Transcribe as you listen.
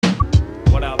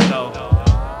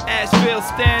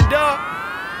stand up.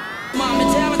 My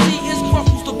mentality is rough,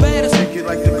 who's the baddest? Take it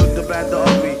like the good, the bad, the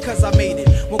ugly. Cause I made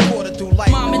it, one quarter through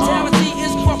life. My mentality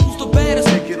is rough, who's the baddest?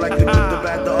 Take it like the good, the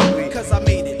bad, the ugly. Cause I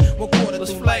made it, one quarter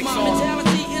through life. My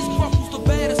mentality is rough, who's the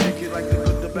baddest? Take it like the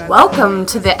good, the bad, Welcome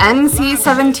to the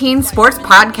NC17 Sports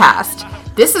Podcast.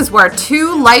 This is where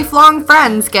two lifelong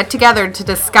friends get together to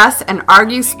discuss and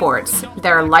argue sports,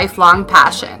 their lifelong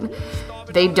passion.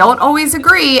 They don't always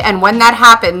agree, and when that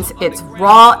happens, it's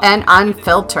raw and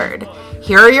unfiltered.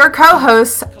 Here are your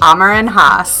co-hosts, Amr and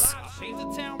Haas.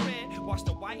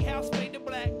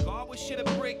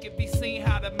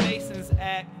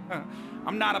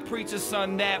 I'm not a preacher's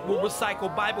son that will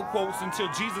recycle Bible quotes until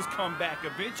Jesus come back.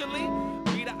 Eventually,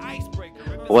 be the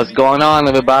icebreaker. What's going on,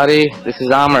 everybody? This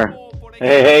is Amr.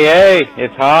 Hey,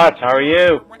 it's Haas. How are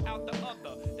you?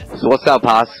 So what's up,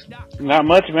 Haas? Not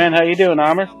much, man. How you doing,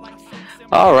 Amr?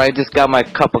 All right, just got my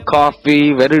cup of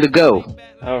coffee, ready to go.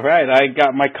 All right, I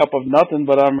got my cup of nothing,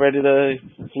 but I'm ready to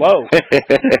flow.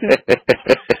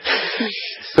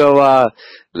 So,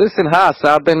 listen, Haas,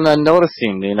 I've been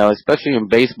noticing, especially in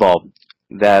baseball,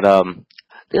 that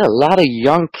there are a lot of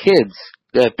young kids.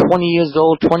 They're 20 years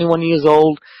old, 21 years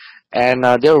old, and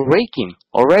they're raking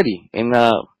already in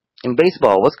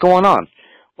baseball. What's going on?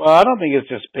 Well, I don't think it's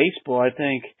just baseball. I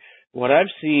think what I've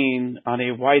seen on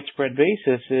a widespread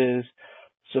basis is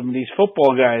some of these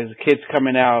football guys, kids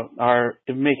coming out, are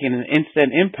making an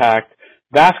instant impact.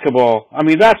 Basketball's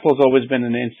always been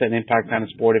an instant impact kind of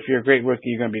sport. If you're a great rookie,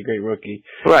 you're going to be a great rookie.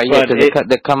 Right, yeah, because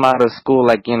they come out of school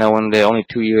when they're only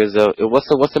 2 years old. What's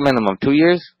the minimum, 2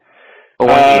 years? Or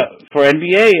 1 year? For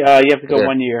NBA, you have to go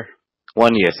 1 year.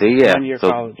 1 year, see, yeah. 1 year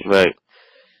college. Right.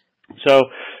 So,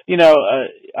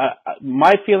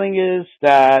 my feeling is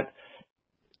that,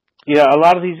 a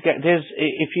lot of these guys,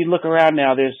 if you look around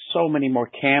now, there's so many more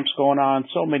camps going on,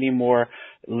 so many more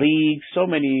leagues, so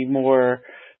many more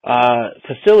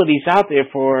facilities out there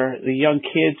for the young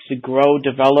kids to grow,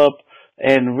 develop,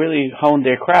 and really hone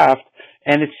their craft.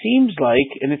 And it seems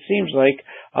like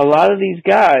a lot of these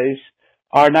guys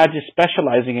are not just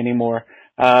specializing anymore,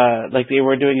 like they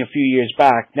were doing a few years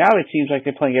back. Now it seems like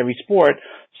they're playing every sport,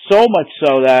 so much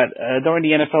so that during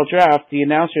the NFL draft, the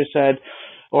announcer said,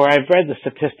 or I've read the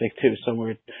statistic too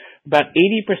somewhere, about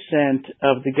 80%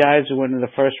 of the guys who went in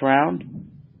the first round,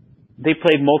 they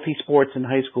played multi-sports in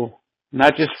high school.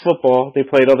 Not just football, they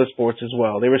played other sports as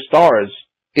well. They were stars.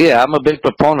 Yeah, I'm a big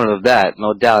proponent of that,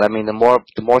 no doubt. I mean, the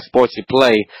more sports you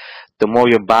play, the more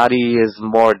your body is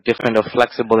more different or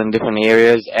flexible in different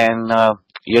areas, and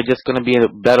you're just going to be a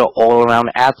better all-around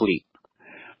athlete.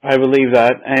 I believe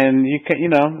that. And you can,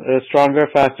 stronger,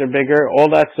 faster, bigger, all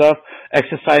that stuff.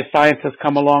 Exercise science has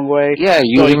come a long way. Yeah,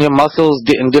 using your muscles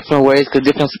in different ways, because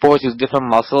different sports use different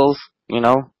muscles,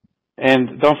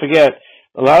 And don't forget,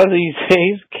 a lot of these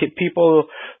days, people,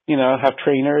 have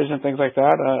trainers and things like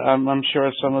that. I'm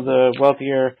sure some of the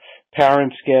wealthier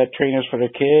parents get trainers for their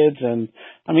kids, and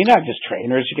not just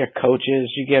trainers. You get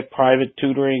coaches, you get private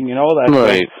tutoring, and all that.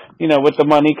 Right. Stuff. With the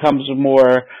money comes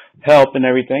more help and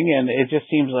everything, and it just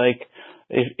seems like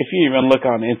if you even look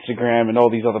on Instagram and all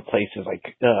these other places,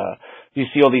 like you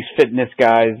see all these fitness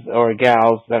guys or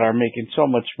gals that are making so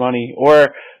much money,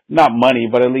 or not money,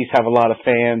 but at least have a lot of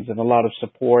fans and a lot of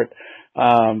support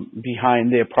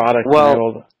behind their product.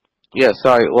 Well, yeah,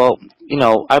 sorry. Well,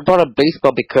 I brought up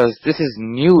baseball because this is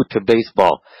new to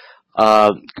baseball.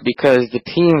 Because the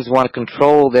teams want to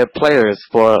control their players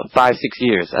for 5-6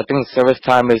 years. I think service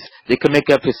time they could make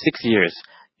up to 6 years.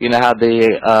 You know how they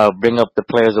bring up the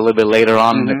players a little bit later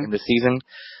on in the season,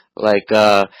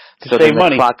 to save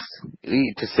money.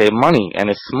 To save money, and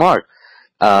it's smart.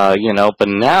 But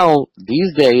now,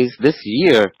 these days, this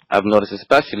year, I've noticed,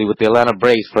 especially with the Atlanta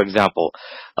Braves, for example,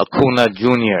 Acuna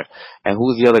Jr., and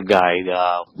who's the other guy?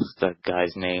 What's the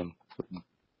guy's name?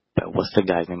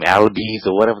 Albies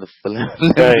or whatever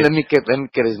Right. let me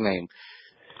get his name.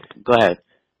 Go ahead.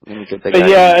 Let me get the But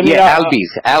guy.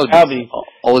 Albies.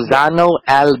 Ozano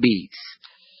Albies.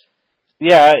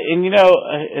 Yeah,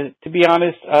 and to be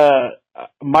honest,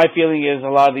 my feeling is a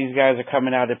lot of these guys are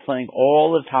coming out and playing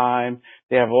all the time.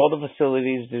 They have all the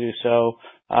facilities to do so.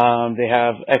 They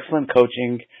have excellent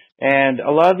coaching. And a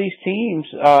lot of these teams,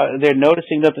 they're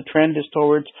noticing that the trend is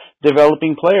towards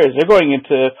developing players. They're going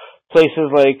into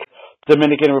places like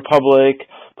Dominican Republic,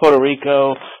 Puerto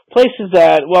Rico, places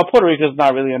that, Puerto Rico is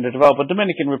not really underdeveloped, but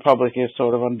Dominican Republic is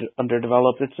sort of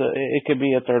underdeveloped. It could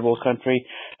be a third world country.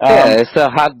 Yeah, it's a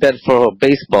hotbed for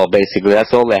baseball, basically.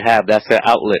 That's all they have. That's their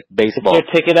outlet, baseball. It's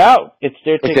their ticket out. It's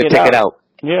their ticket out.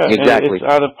 Yeah, exactly.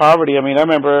 It's out of poverty. I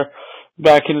remember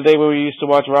back in the day when we used to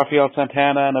watch Rafael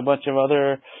Santana and a bunch of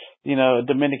other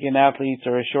Dominican athletes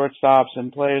or shortstops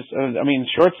and players.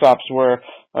 Shortstops were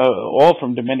all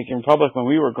from Dominican Republic when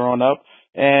we were growing up.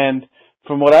 And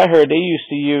from what I heard, they used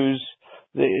to use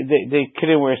they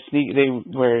couldn't wear they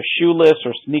wear shoeless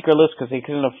or sneakerless because they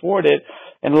couldn't afford it.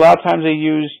 And a lot of times they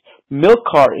used milk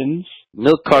cartons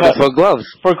for gloves.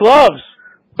 For gloves,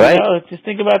 right? Just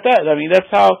think about that. I mean, that's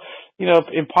how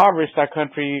impoverished that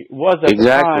country was at the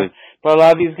time. But a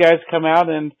lot of these guys come out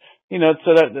and.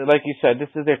 So that, like you said, this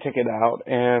is their ticket out,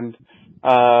 and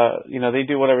they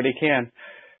do whatever they can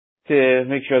to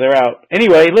make sure they're out.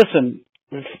 Anyway, listen,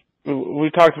 we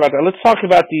talked about that. Let's talk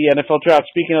about the NFL draft.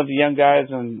 Speaking of the young guys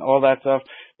and all that stuff,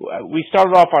 we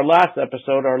started off our last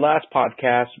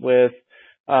podcast with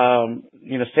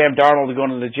Sam Darnold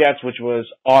going to the Jets, which was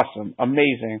awesome,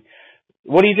 amazing.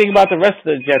 What do you think about the rest of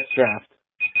the Jets draft?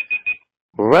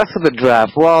 Rest of the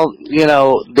draft, well,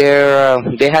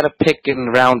 they had a pick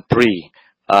in round 3.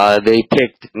 They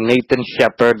picked Nathan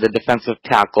Shepard, the defensive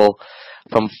tackle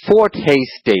from Fort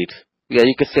Hays State. Yeah,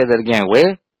 you could say that again.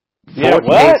 Where? Fort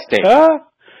Hays State. Huh?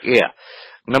 Yeah.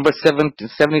 Number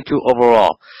 72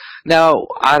 overall. Now,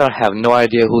 I don't have no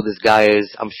idea who this guy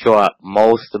is. I'm sure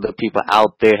most of the people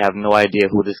out there have no idea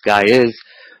who this guy is.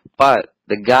 But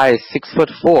the guy is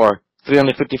 6'4",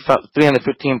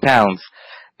 315 pounds.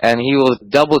 And he was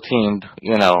double teamed,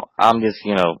 I'm just,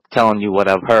 telling you what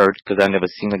I've heard because I've never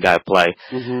seen the guy play.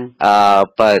 Mm-hmm.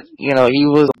 But, he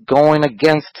was going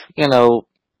against,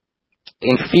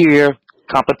 inferior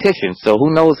competition. So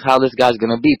who knows how this guy's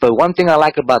going to be. But one thing I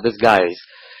like about this guy is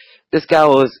this guy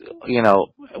was,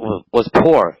 was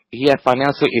poor. He had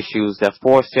financial issues that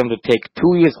forced him to take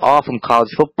 2 years off from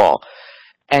college football.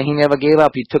 And he never gave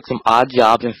up. He took some odd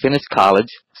jobs and finished college.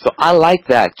 So I like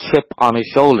that chip on his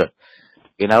shoulder.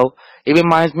 It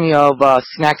reminds me of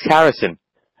Snacks Harrison.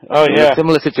 Oh, yeah. A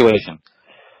similar situation.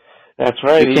 That's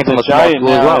right. He He's came a from a small Giant school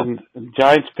now, as well. and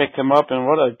Giants picked him up, and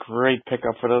what a great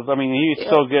pickup for those. I mean, he was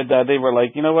so good that they were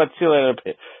like, you know what, see you later,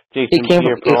 Jason.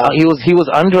 He was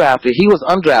undrafted. He was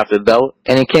undrafted though,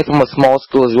 and he came from a small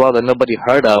school as well that nobody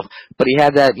heard of. But he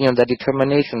had that, that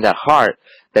determination, that heart,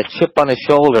 that chip on his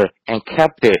shoulder, and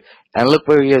kept it. And look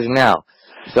where he is now.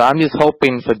 So I'm just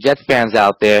hoping for Jet fans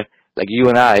out there, like you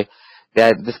and I,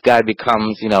 that this guy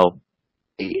becomes,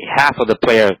 half of the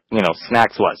player,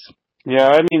 Snacks was. Yeah,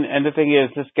 I mean, and the thing is,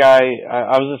 this guy,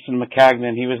 I was listening to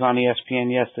McCagnon. He was on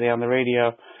ESPN yesterday on the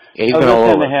radio. Yeah, I was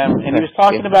listening to him, and he was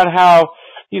talking about how,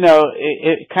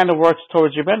 it kind of works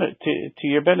towards your benefit, to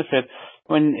your benefit.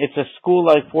 When it's a school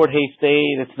like Fort Hays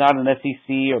State, it's not an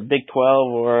SEC or Big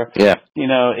 12 or,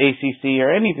 ACC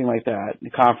or anything like that, the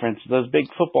conference, those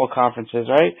big football conferences,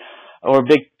 right? Or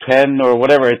Big 10 or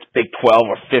whatever, it's Big 12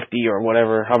 or 50 or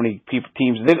whatever, how many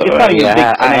teams. It's not even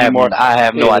Big 10 anymore. I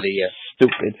have no idea.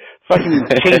 Stupid. Fucking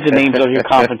change the names of your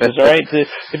conferences, alright? If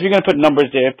you're going to put numbers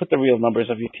there, put the real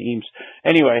numbers of your teams.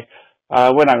 Anyway,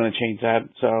 we're not going to change that,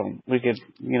 so we could,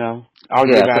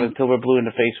 argue about it until we're blue in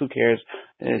the face. Who cares?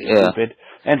 It's stupid.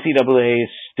 NCAA is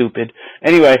stupid.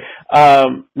 Anyway,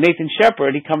 Nathan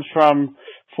Shepard, he comes from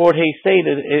Fort Hays State.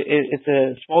 It's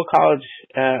a small college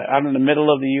out in the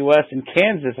middle of the U.S. in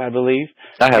Kansas, I believe.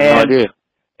 I have no idea.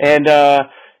 And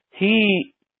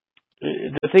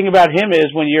the thing about him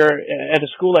is when you're at a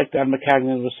school like that,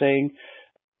 McCagnon was saying,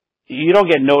 you don't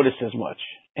get noticed as much.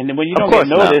 And then when you don't get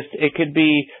noticed, it could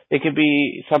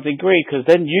be something great because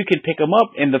then you could pick him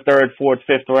up in the 3rd, 4th,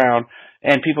 5th round.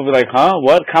 And people be like, huh,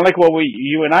 what? Kind of like what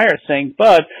you and I are saying.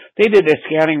 But they did their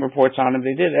scouting reports on him.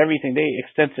 They did everything. They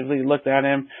extensively looked at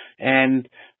him. And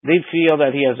they feel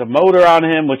that he has a motor on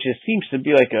him, which seems to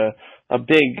be like a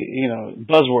big,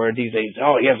 buzzword these days.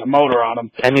 Oh, he has a motor on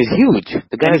him. And he's huge.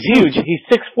 The guy is huge. He's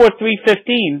 6'4",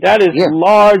 315. That is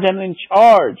large and in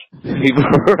charge.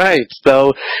 Right.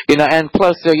 So, and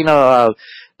plus,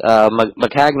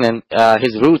 McCagnon,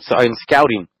 his roots are in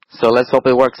scouting. So let's hope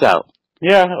it works out.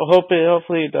 Yeah,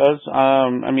 hopefully it does.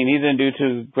 I mean, he didn't do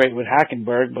too great with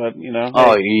Hackenberg, but,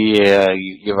 Oh, yeah,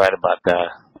 you're right about that.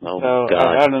 Oh, so,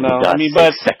 God. I don't know.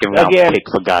 But second round pick,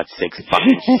 for God's sake.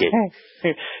 Fucking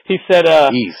shit. He said,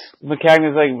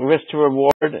 McCagnon's like risk to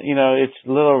reward. It's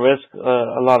little risk,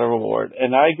 a lot of reward.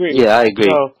 And I agree. Yeah, I agree.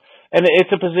 So, and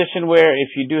it's a position where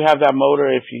if you do have that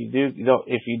motor, if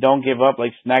you don't give up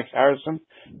like Snacks Harrison,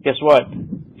 guess what?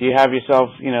 You have yourself,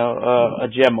 a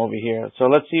gem over here. So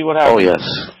let's see what happens. Oh, yes.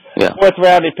 Yeah. 4th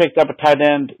round, they picked up a tight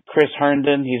end, Chris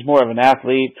Herndon. He's more of an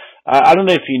athlete. I don't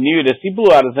know if you knew this. He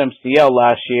blew out his MCL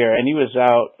last year, and he was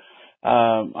out.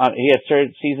 He had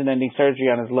season-ending surgery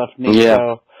on his left knee. Yeah.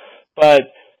 So, but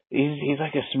he's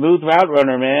like a smooth route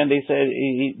runner, man. They said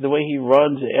the way he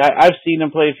runs. I've seen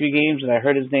him play a few games, and I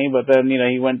heard his name, but then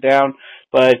he went down.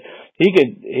 But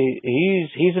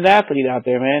he's an athlete out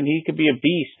there, man. He could be a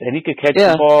beast, and he could catch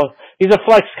Yeah. the ball. He's a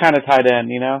flex kind of tight end,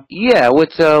 you know. Yeah,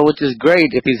 which is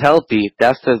great if he's healthy.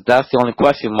 That's the only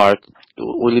question mark.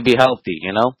 Will he be healthy?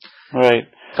 You know, Right.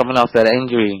 coming off that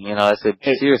injury, you know, it's a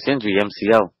serious injury,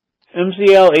 MCL.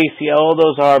 MCL, ACL, all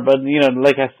those are, but you know,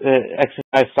 like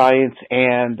exercise science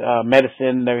and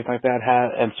medicine and everything like that,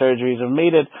 and surgeries have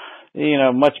made it, you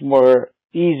know, much more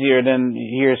easier than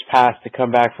years past to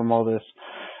come back from all this.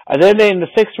 And then in the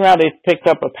 6th round, they picked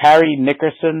up a Parry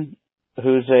Nickerson,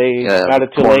 who's out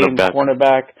of Tulane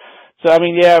cornerback. So I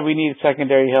mean, yeah, we need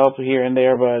secondary help here and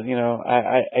there, but you know,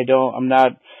 I'm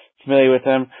not familiar with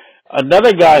them.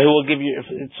 Another guy who will give you,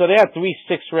 so they had 3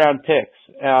 6th-round picks.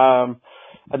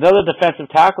 Another defensive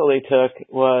tackle they took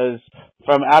was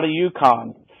from out of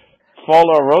UConn,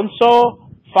 Foloronso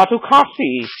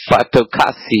Fatukasi.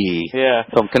 Fatukasi. Yeah.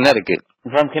 From Connecticut.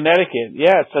 From Connecticut,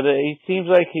 yeah. So he seems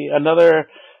like another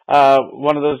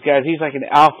one of those guys. He's like an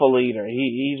alpha leader.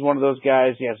 He's one of those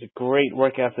guys. He has a great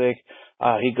work ethic.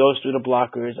 He goes through the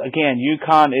blockers. Again,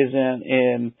 UConn isn't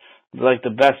in like the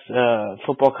best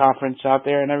football conference out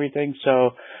there and everything.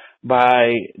 So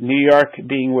by New York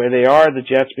being where they are, the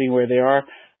Jets being where they are,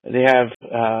 they have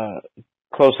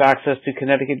close access to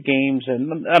Connecticut games.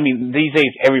 And I mean, these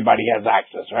days everybody has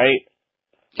access, right?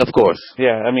 Of course.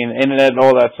 Yeah, I mean, internet,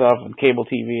 all that stuff, and cable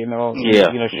TV, and all,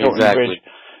 Yeah, you know, short exactly. and bridge.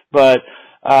 But,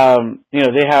 you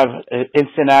know, they have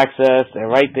instant access. They're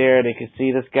right there. They can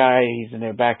see this guy. He's in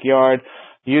their backyard.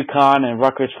 UConn and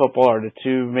Rutgers football are the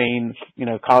 2 main, you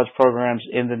know, college programs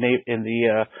in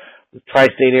the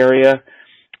tri-state area.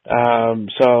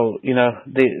 So, you know,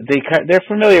 they're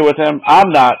familiar with him.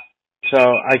 I'm not, so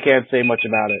I can't say much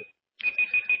about it.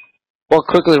 Well,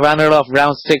 quickly rounded off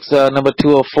round 6, number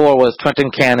 204 was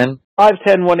Trenton Cannon.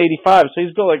 5'10", 185, so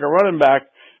he's built like a running back.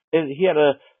 He had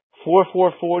a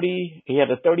 4.4 40, he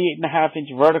had a 38.5-inch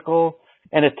vertical,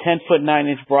 and a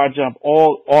 10'9" broad jump.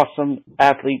 All awesome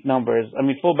athlete numbers. I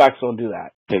mean, fullbacks don't do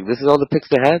that. Okay, this is all the picks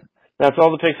they had? That's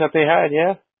all the picks that they had,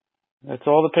 yeah. That's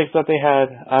all the picks that they had.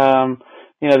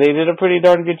 You know, they did a pretty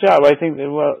darn good job. I think that,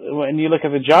 well, when you look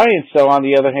at the Giants, though, on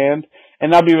the other hand,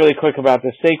 and I'll be really quick about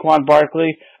this, Saquon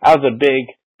Barkley, that was a big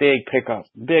pickup.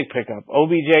 Big pickup.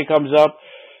 OBJ comes up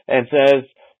and says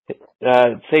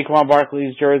Saquon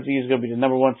Barkley's jersey is going to be the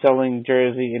number 1 selling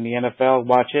jersey in the NFL.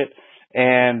 Watch it.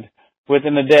 And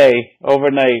within a day,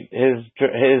 overnight, his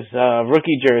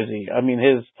rookie jersey, I mean,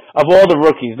 of all the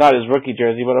rookies, not his rookie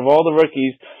jersey, but of all the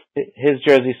rookies, his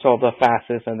jersey sold the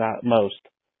fastest and not most.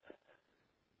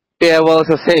 Yeah, well, it's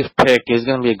a safe pick. He's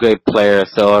going to be a great player.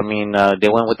 So, I mean, they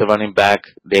went with the running back.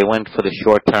 They went for the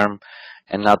short term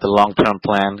and not the long term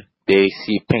plan. They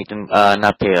see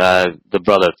the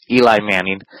brother, Eli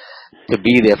Manning, to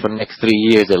be there for the next 3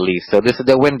 years at least. So this is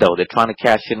their window. They're trying to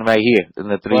cash in right here in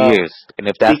the 3 years. And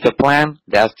if that's the plan,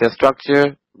 that's their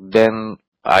structure, then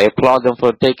I applaud them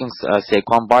for taking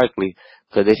Saquon Barkley,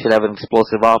 because they should have an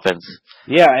explosive offense.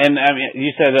 Yeah, and I mean,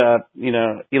 you said, you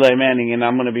know, Eli Manning, and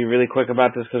I'm going to be really quick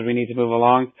about this because we need to move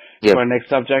along to our next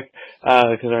subject,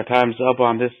 because our time's up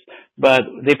on this. But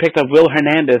they picked up Will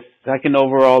Hernandez, 2nd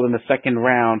overall in the 2nd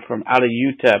round from out of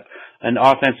UTEP, an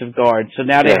offensive guard. So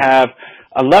now they have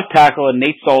a left tackle, and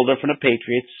Nate Solder from the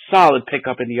Patriots, solid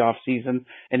pickup in the offseason,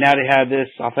 and now they have this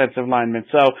offensive lineman.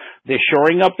 So they're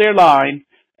shoring up their line.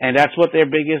 And that's what their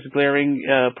biggest glaring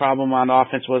problem on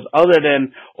offense was, other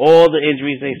than all the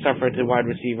injuries they suffered to wide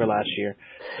receiver last year.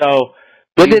 So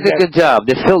they did a good job.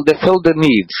 They filled the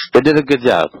needs. They did a good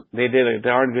job. They did a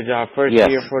darn good job. First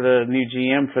year for the new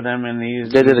GM for them, and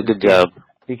they did a good job.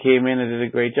 He came in and did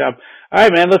a great job. All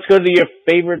right, man. Let's go to your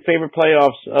favorite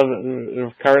playoffs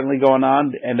of currently going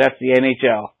on, and that's the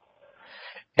NHL.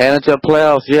 NHL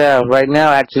playoffs, yeah. Right now,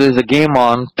 actually, there's a game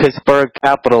on. Pittsburgh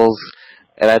Capitals.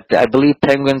 And I believe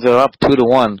Penguins are up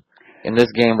 2-1 in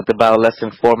this game with about less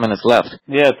than 4 minutes left.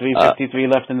 Yeah,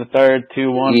 3:53 left in the third,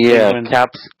 2-1. Yeah,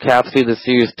 Caps see the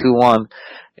series 2-1,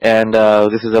 and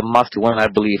this is a must-win, I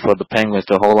believe, for the Penguins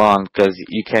to hold on, because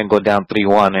you can't go down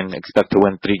 3-1 and expect to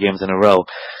win 3 games in a row.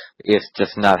 It's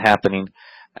just not happening.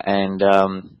 And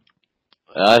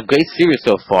great series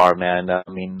so far, man. I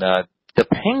mean, the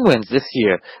Penguins this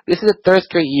year, this is the 3rd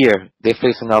straight year they're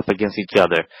facing off against each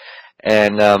other.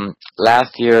 And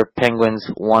last year, Penguins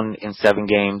won in 7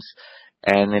 games,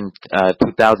 and in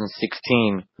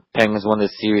 2016, Penguins won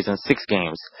this series in 6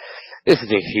 games. This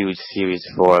is a huge series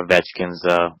for Ovechkin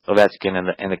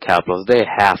and the Capitals. They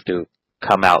have to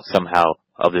come out somehow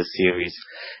of this series,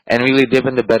 and really they've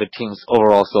been the better teams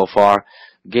overall so far.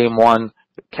 Game 1,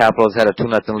 Capitals had a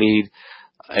 2-0 lead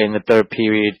in the 3rd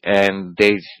period, and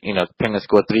Penguins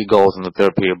scored 3 goals in the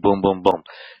 3rd period. Boom, boom, boom,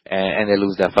 and they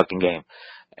lose that fucking game.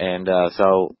 And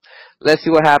so let's see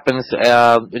what happens.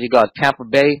 You got Tampa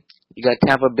Bay. You got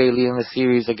Tampa Bay leading the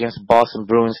series against Boston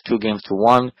Bruins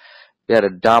 2-1. They had a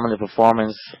dominant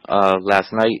performance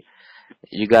last night.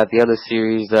 You got the other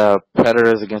series,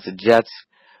 Predators against the Jets.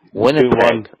 Winnipeg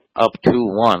 2-1. up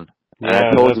 2-1. And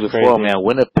I told you before, man,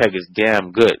 Winnipeg is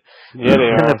damn good. Yeah, they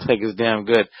are. Winnipeg is damn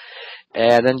good.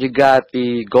 And then you got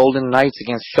the Golden Knights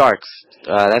against Sharks.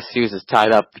 That series is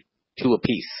tied up 2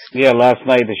 apiece. Yeah, last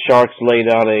night the Sharks laid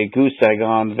out a goose egg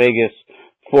on Vegas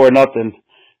 4-0.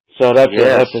 So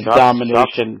that's a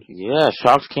domination.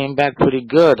 Sharks came back pretty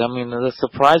good. I mean, they're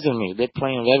surprising me. They're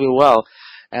playing very well.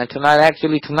 And tonight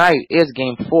is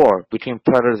Game 4 between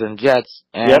Predators and Jets.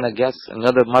 And I guess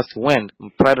another must-win.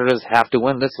 Predators have to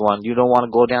win this one. You don't want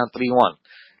to go down 3-1.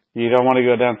 You don't want to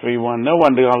go down 3-1. No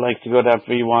one likes to go down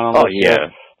 3-1 unless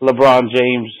you're LeBron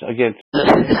James against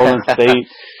Golden State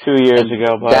 2 years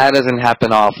ago. But that doesn't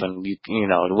happen often. You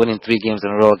know, winning 3 games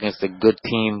in a row against a good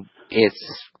team,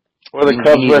 or the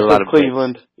Cubs versus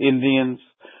Cleveland Indians,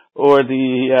 or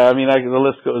the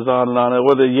list goes on and on.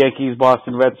 Or the Yankees,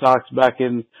 Boston Red Sox back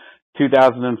in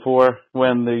 2004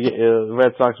 when the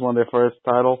Red Sox won their first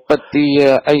title. But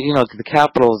the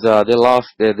Capitals, they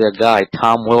lost their guy,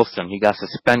 Tom Wilson. He got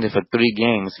suspended for 3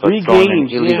 games for throwing an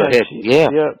illegal hit. Yeah,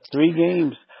 3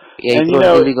 games. Yeah, he threw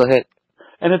an illegal hit.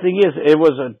 And the thing is, it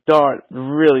was a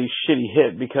really shitty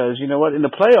hit because, you know what, in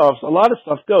the playoffs, a lot of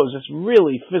stuff goes. It's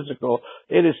really physical.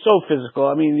 It is so physical.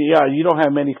 I mean, you don't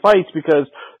have many fights because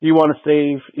you want to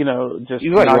save, just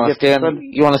you want to stay on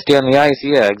the ice.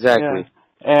 Yeah, exactly. Yeah.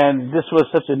 And this was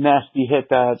such a nasty hit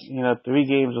that, 3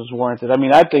 games was warranted. I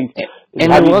mean, I think... Go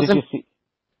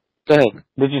ahead.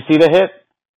 Did you see the hit?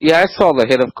 Yeah, I saw the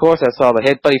hit. Of course I saw the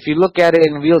hit. But if you look at it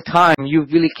in real time, you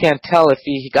really can't tell if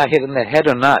he got hit in the head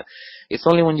or not. It's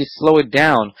only when you slow it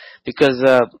down because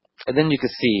then you can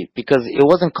see because it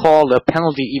wasn't called a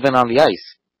penalty even on the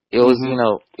ice. It was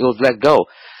it was let go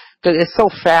because it's so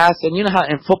fast, and you know how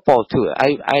in football too.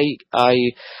 I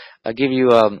give you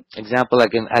example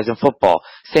like as in football,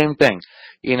 same thing.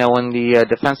 When the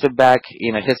defensive back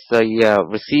hits the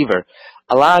receiver,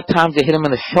 a lot of times they hit him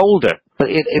in the shoulder. But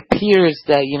it appears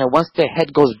that once the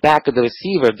head goes back of the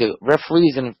receiver, the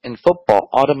referees in football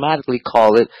automatically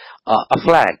call it a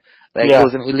flag. It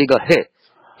was an illegal hit,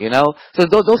 So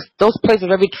those plays are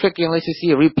very tricky unless you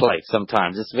see a replay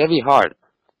sometimes. It's very hard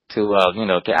to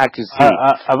actually see.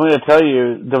 I'm going to tell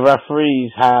you, the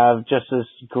referees have just as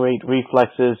great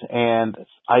reflexes and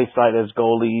eyesight as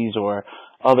goalies or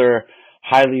other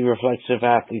highly reflexive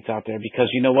athletes out there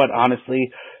because you know what, honestly,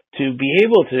 to be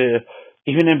able to,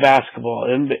 even in basketball,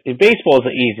 in baseball is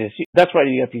the easiest. That's why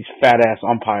you got these fat-ass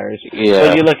umpires. Yeah.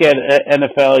 But you look at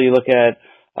NFL, you look at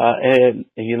and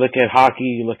you look at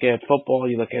hockey, you look at football,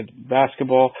 you look at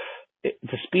basketball.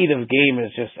 The speed of the game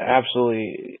is just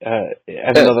absolutely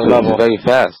at another level. Very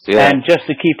fast, yeah. And just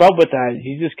to keep up with that,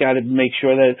 you just got to make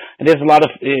sure that. And there's a lot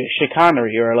of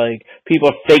chicanery or like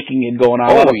people faking it going on.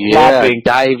 Oh yeah,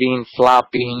 diving,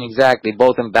 flopping, exactly.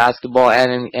 Both in basketball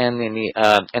and in the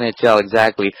NHL,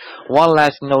 exactly. One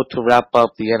last note to wrap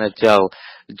up the NHL.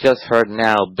 Just heard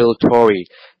now, Bill Torrey,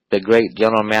 the great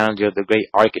general manager, the great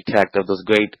architect of those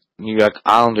great New York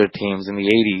Islander teams in the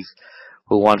 80s,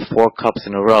 who won 4 cups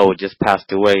in a row, just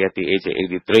passed away at the age of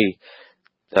 83.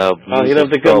 He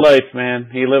lived a good life, man.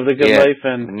 He lived a good life.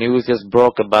 And the news just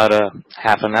broke about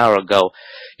half an hour ago.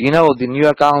 The New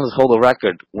York Islanders hold a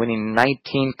record, winning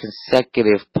 19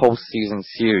 consecutive postseason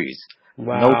series.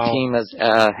 Wow. No team has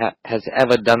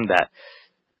ever done that.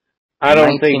 I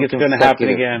don't think it's going to happen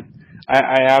again.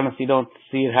 I honestly don't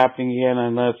see it happening again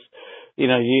unless, you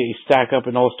stack up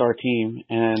an all-star team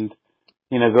and,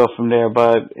 go from there.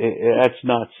 But that's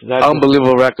nuts. That's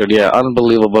unbelievable record, yeah.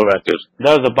 Unbelievable record.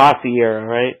 That was a Bossy era,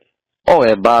 right? Oh,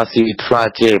 yeah. Bossy,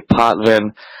 Trottier,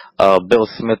 Potvin, Bill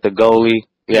Smith, the goalie.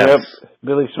 Yes. Yep.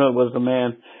 Billy Smith was the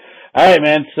man. All right,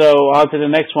 man. So on to the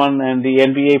next one and the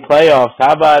NBA playoffs.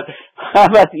 How about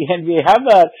the NBA? How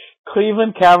about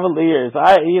Cleveland Cavaliers?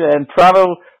 And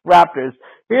Toronto Raptors.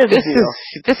 Here's the deal.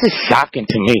 This is shocking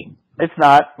to me. It's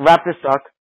not. Raptors suck.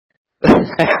 The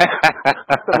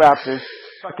Raptors.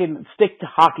 Fucking stick to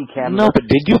hockey, Canada. No, but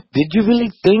did you really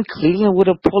think Cleveland would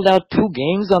have pulled out 2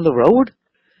 games on the road?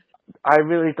 I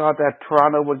really thought that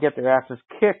Toronto would get their asses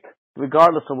kicked,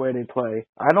 regardless of where they play.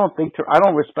 I don't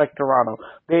respect Toronto.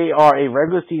 They are a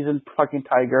regular season fucking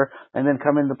tiger, and then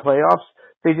come into playoffs,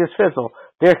 they just fizzle.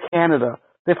 They're Canada.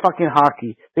 They're fucking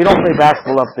hockey. They don't play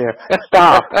basketball up there.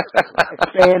 Stop.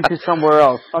 Expand to somewhere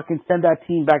else. Fucking send that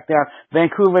team back down.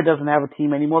 Vancouver doesn't have a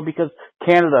team anymore because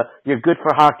Canada, you're good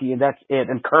for hockey and that's it.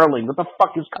 And curling. What the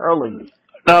fuck is curling?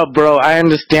 No, bro, I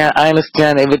understand. I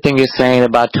understand everything you're saying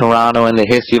about Toronto and the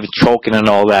history of choking and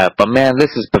all that. But man,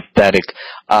 this is pathetic.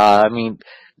 I mean,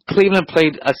 Cleveland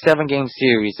played a 7-game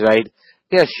series, right?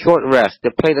 They had short rest. They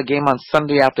played a game on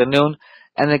Sunday afternoon,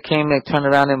 and they turned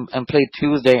around and played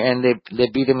Tuesday, and they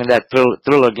beat them in that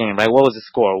thriller game, right? What was the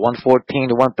score? 114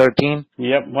 to 113.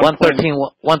 Yep. 113,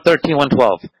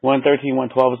 112. 113,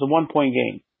 112. It's a 1-point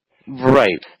game.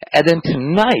 Right. And then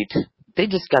tonight, they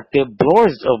just got their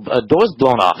doors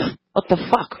blown off. What the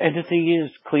fuck? And the thing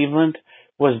is, Cleveland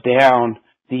was down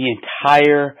the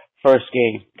entire first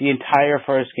game. The entire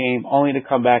first game, only to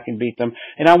come back and beat them.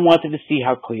 And I wanted to see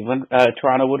how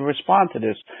Toronto would respond to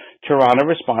this. Toronto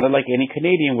responded like any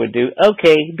Canadian would do.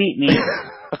 Okay, beat me.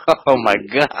 Oh my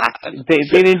God! They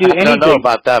didn't do anything. I don't know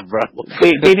about that, bro.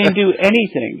 They didn't do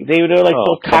anything. They were like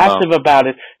so passive about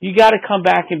it. You got to come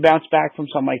back and bounce back from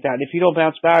something like that. If you don't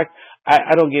bounce back,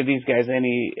 I don't give these guys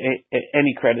any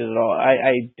credit at all.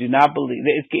 I do not believe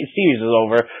the series is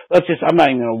over. I'm not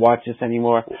even going to watch this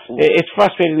anymore. It's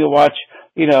frustrating to watch.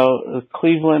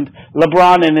 Cleveland,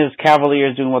 LeBron and his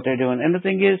Cavaliers doing what they're doing. And the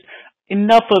thing is,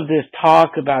 enough of this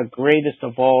talk about greatest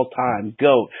of all time,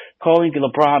 GOAT, calling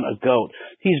LeBron a GOAT.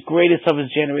 He's greatest of his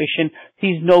generation.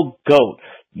 He's no GOAT.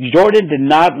 Jordan did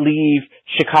not leave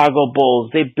Chicago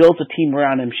Bulls. They built a team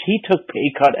around him. He took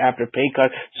pay cut after pay cut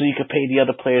so you could pay the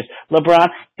other players. LeBron,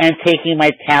 I'm taking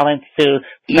my talent to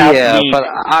South League. But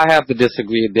I have to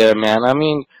disagree there, man. I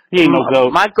mean, he ain't no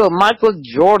GOAT. Michael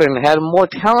Jordan had more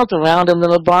talent around him than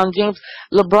LeBron James.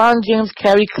 LeBron James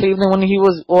carried Cleveland when he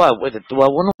was, when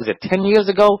was it, 10 years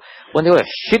ago? When they were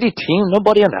a shitty team,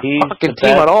 nobody on the fucking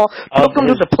team at all. Took them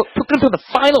to the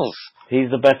finals. He's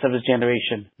the best of his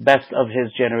generation. Best of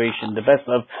his generation. The best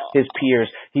of his peers.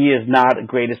 He is not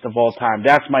greatest of all time.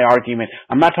 That's my argument.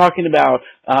 I'm not talking about,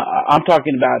 I'm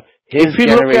talking about his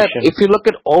generation. If you look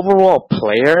at overall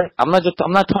player, I'm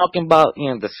not talking about,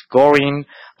 the scoring.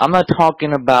 I'm not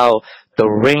talking about the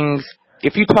rings.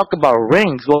 If you talk about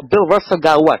rings, well, Bill Russell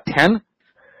got what, 10?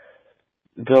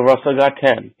 Bill Russell got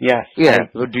 10, yes. Yeah.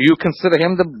 Do you consider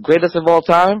him the greatest of all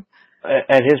time?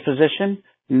 At his position?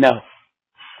 No.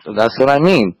 So that's what I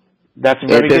mean. That's a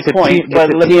very good point.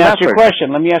 But let me ask you a question.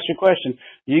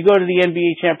 You go to the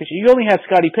NBA championship. You only had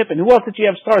Scottie Pippen. Who else did you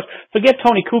have stars? Forget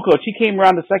Tony Kukoc. He came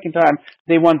around the second time.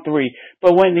 They won 3.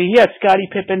 But when he had Scottie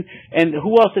Pippen, and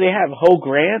who else did they have? Ho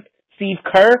Grant? Steve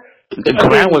Kerr?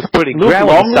 Grant was pretty. Grant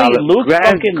was solid.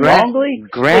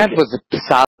 Grant was a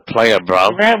solid player, bro.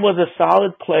 Grant was a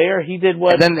solid player. He did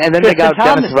what? And then they got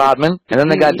Dennis Rodman.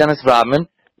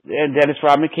 And Dennis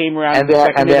Rodman came around in the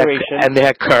second iteration. And they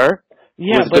had Kerr.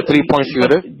 Yeah, but the 3-point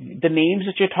shooter. The names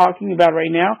that you're talking about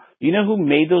right now, you know who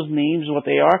made those names what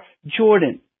they are?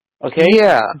 Jordan. Okay?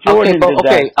 Yeah. Jordan did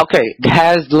that. Okay.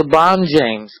 Has LeBron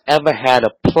James ever had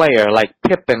a player like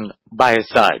Pippen by his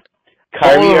side?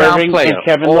 Kyrie Irving and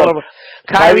Kevin Love.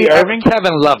 Kyrie Irving?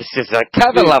 Kevin Love is a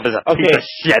piece of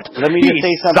shit. Let me just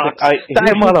say something.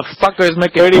 That motherfucker is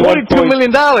making $22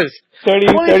 million. $22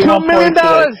 million.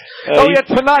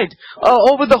 Tonight.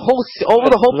 Over the whole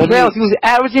playoffs, he was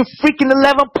averaging freaking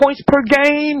 11 points per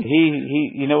game.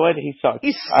 He you know what? He sucks.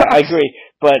 I agree.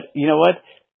 But you know what?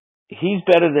 He's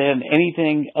better than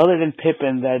anything other than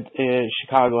Pippen that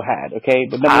Chicago had. Okay,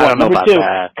 but number 2,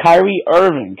 Kyrie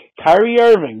Irving.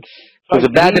 He's a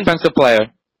bad defensive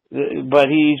player, but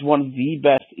he's one of the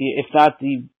best, if not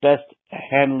the best,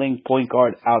 handling point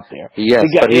guard out there. Yes,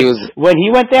 when he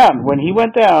went down,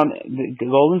 the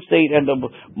Golden State ended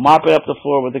up mopping up the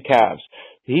floor with the Cavs.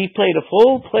 He played a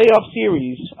full playoff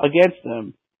series against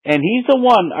them, and he's the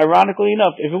one. Ironically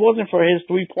enough, if it wasn't for his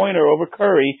 3-pointer over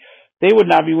Curry, they would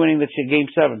not be winning the Game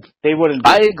 7. They wouldn't.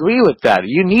 I agree with that.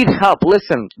 You need help.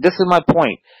 Listen, this is my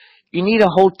point. You need a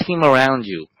whole team around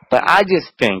you. But I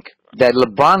just think that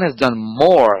LeBron has done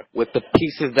more with the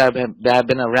pieces that have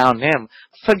been around him.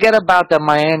 Forget about the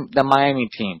Miami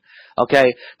team.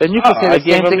 Okay? Then you can say the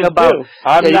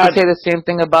same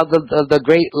thing about the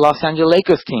great Los Angeles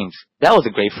Lakers teams. That was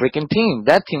a great freaking team.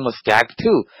 That team was stacked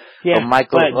too. Yeah,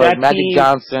 Magic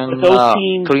Johnson,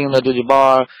 Kareem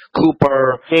Abdul-Jabbar,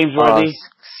 Cooper, James Worthy,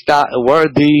 Scott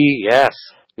Worthy, yes.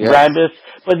 Rambis.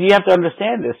 But you have to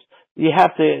understand this. You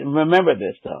have to remember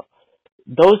this though.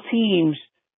 Those teams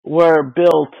were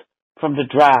built from the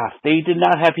draft. They did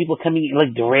not have people coming in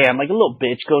like Durant, like a little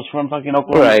bitch goes from fucking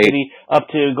Oklahoma City up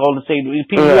to Golden State.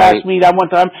 People asked me that one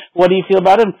time, what do you feel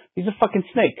about him? He's a fucking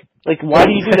snake. Like, why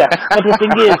do you do that? But the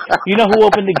thing is, you know who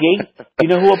opened the gate? You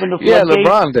know who opened the floodgate?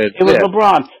 LeBron did. It was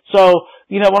LeBron. So,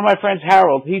 One of my friends,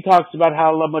 Harold, he talks about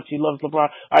how much he loves LeBron.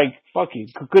 All right, fuck you.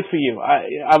 Good for you.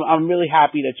 I'm really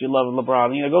happy that you love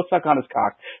LeBron. Go suck on his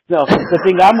cock. No, the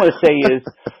thing I'm going to say is,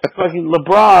 fucking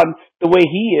LeBron, the way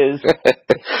he is,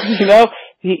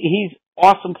 he's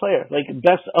awesome player, like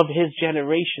best of his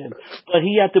generation. But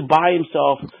he had to buy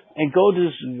himself and go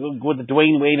to with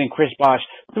Dwayne Wade and Chris Bosh,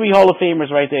 3 Hall of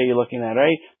Famers right there. You're looking at,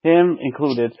 right? Him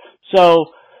included.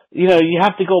 So. You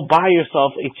have to go buy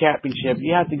yourself a championship.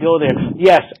 You have to go there.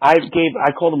 Yes, I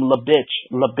called him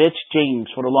LaBitch James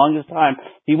for the longest time.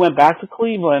 He went back to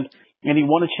Cleveland and he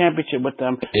won a championship with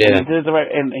them. Yeah. And he did the right,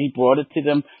 and he brought it to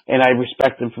them, and I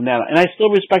respect him from that. And I still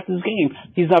respect his game.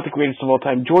 He's not the greatest of all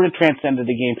time. Jordan transcended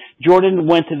the game. Jordan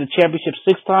went to the championship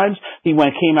 6 times. He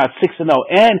came out 6-0,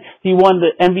 and he won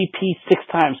the MVP 6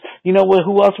 times. You know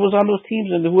who else was on those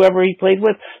teams and whoever he played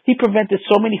with? He prevented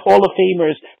so many Hall of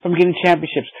Famers from getting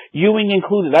championships, Ewing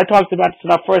included. I talked about this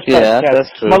in our first podcast. That's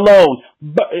true. Malone,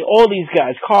 all these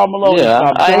guys, Karl Malone,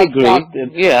 I agree.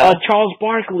 Stockton, Charles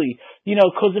Barkley.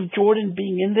 Because of Jordan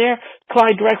being in there,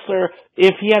 Clyde Drexler,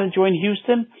 if he hadn't joined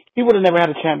Houston, he would have never had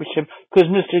a championship because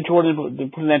Mr.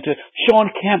 Jordan put an end to it.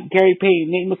 Sean Kemp, Gary Payton,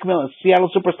 Nate McMillan,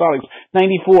 Seattle Supersonics,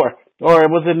 94. Or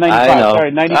was it 95? I know.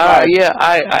 Sorry, 95.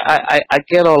 I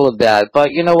get all of that.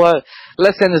 But you know what?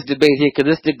 Let's end this debate here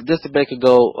because this debate could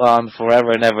go on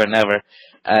forever and ever and ever.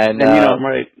 And I'm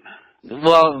right.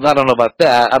 Well, I don't know about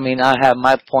that. I mean, I have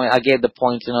my point. I gave the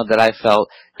points, that I felt,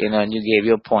 and you gave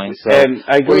your points. So and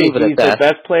I agree. We'll He's the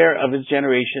best player of his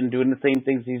generation, doing the same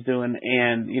things he's doing,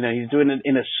 and he's doing it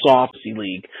in a soft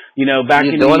league.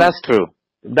 That's true.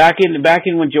 Back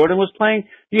in when Jordan was playing,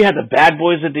 you had the Bad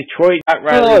Boys of Detroit, Pat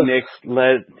Riley Knicks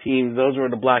led teams. Those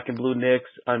were the black and blue Knicks.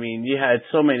 I mean, you had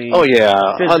so many. Oh yeah,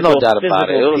 physical, no doubt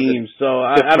about it. Teams. So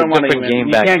I don't want to. You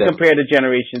can't compare the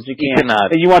generations. You can't.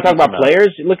 Cannot. You want to talk about players?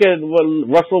 Look at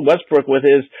Russell Westbrook with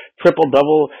his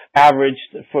triple-double average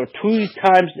for 2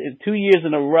 years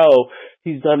in a row.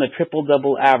 He's done a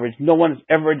triple-double average. No one's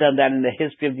ever done that in the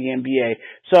history of the NBA.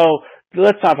 So.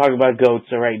 Let's not talk about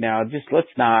GOATs right now. Just let's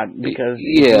not, because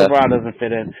LeBron doesn't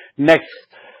fit in. Next,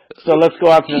 so let's go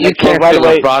out to the next one right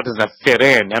away. LeBron doesn't fit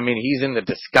in. I mean, he's in the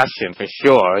discussion for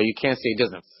sure. You can't say he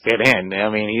doesn't fit in. I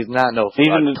mean, he's not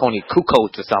Tony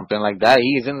Kukoc or something like that.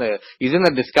 He's in the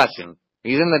discussion.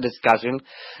 He's in the discussion.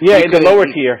 Yeah, in the lower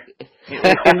tier.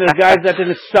 And the guys that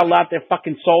didn't sell out their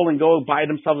fucking soul and go buy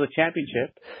themselves a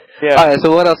championship. Yeah. All right,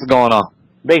 so what else is going on?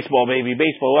 Baseball, baby,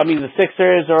 baseball. I mean, the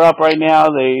Sixers are up right now.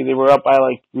 They were up by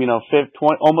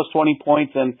almost 20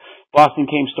 points, and Boston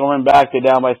came storming back. They're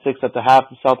down by 6 at the half.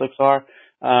 The Celtics are.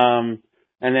 And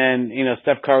then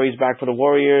Steph Curry's back for the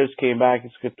Warriors. Came back. He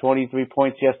scored 23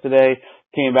 points yesterday.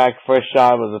 Came back. First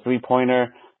shot was a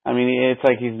 3-pointer. I mean, it's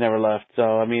like he's never left. So,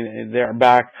 I mean, they're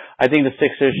back. I think the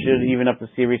Sixers should even up the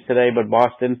series today, but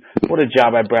Boston, what a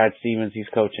job by Brad Stevens he's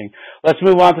coaching. Let's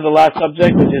move on to the last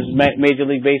subject, which is Major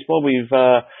League Baseball. We've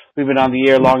been on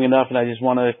the air long enough, and I just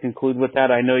want to conclude with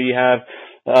that. I know you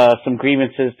have some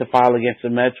grievances to file against the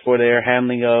Mets for their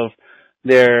handling of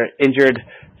their injured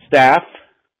staff.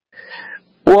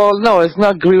 Well, no, it's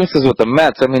not grievances with the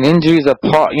Mets. I mean, injuries are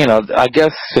part, I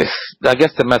guess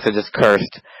the Mets are just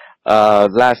cursed.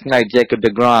 Last night, Jacob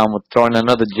deGrom was throwing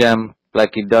another gem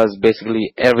like he does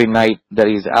basically every night that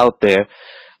he's out there.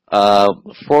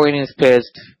 4 innings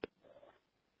pitched.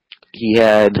 He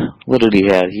had, what did he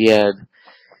have? He had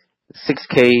 6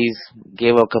 Ks,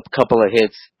 gave up a couple of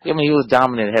hits. I mean, he was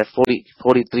dominant. Had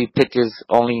 43 pitches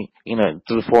only,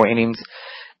 through 4 innings.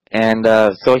 And,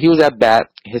 so he was at bat,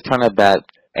 his turn at bat,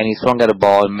 and he swung at a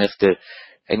ball and missed it.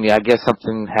 And I guess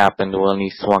something happened when he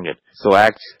swung it.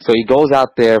 So he goes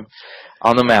out there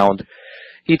on the mound.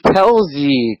 He tells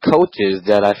the coaches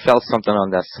that I felt something on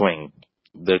that swing.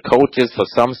 The coaches, for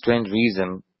some strange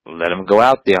reason, let him go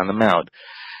out there on the mound.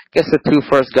 Gets the 2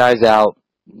 first guys out.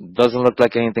 Doesn't look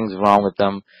like anything's wrong with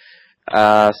them.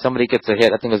 Somebody gets a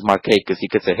hit. I think it was Markakis. He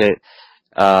gets a hit.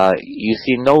 You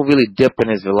see no really dip in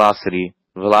his velocity.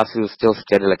 The velocity was still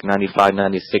steady, like 95,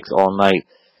 96 all night.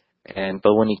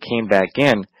 But when he came back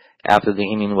in after the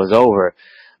inning was over,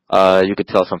 you could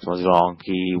tell something was wrong.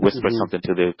 He whispered something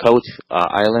to the coach,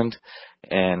 Island,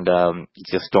 and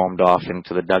just stormed off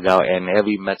into the dugout, and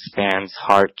every Mets fan's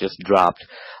heart just dropped.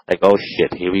 Like, oh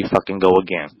shit, here we fucking go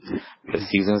again. The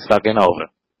season's fucking over.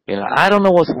 I don't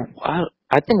know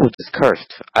I think we're just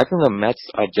cursed. I think the Mets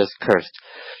are just cursed.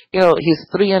 He's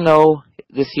 3-0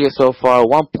 this year so far,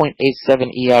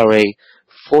 1.87 ERA,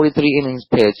 43 innings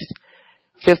pitched,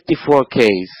 54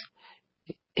 Ks.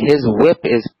 His whip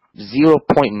is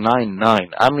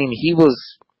 0.99. I mean, he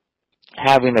was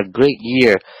having a great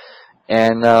year.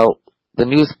 And the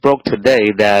news broke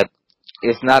today that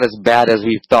it's not as bad as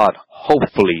we thought.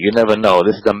 Hopefully, you never know.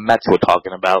 This is the Mets we're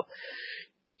talking about.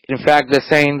 In fact, they're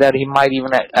saying that he might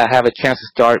even have a chance to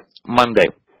start Monday.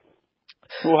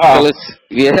 Wow. So let's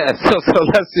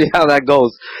see how that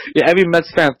goes. Yeah, every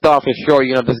Mets fan thought for sure,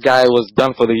 this guy was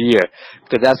done for the year,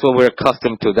 because that's what we're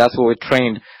accustomed to. That's what we're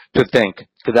trained to think,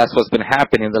 because that's what's been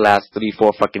happening the last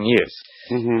 3-4 fucking years.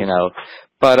 Mm-hmm.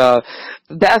 But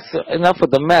that's enough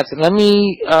of the Mets. Let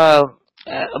me.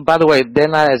 By the way, they're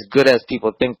not as good as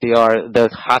people think they are. The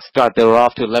hot start they were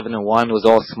off to 11-1 was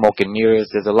all smoke and mirrors.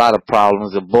 There's a lot of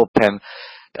problems. The bullpen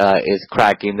is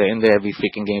cracking. They're in there every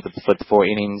freaking game for 4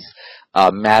 innings.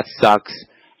 Matt sucks.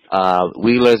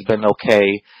 Wheeler's been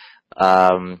okay.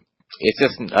 It's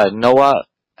just Noah,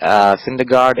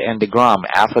 Syndergaard, and DeGrom.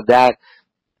 After that,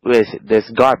 there's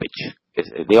garbage.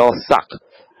 They all suck.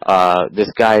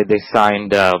 This guy they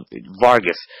signed,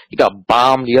 Vargas. He got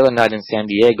bombed the other night in San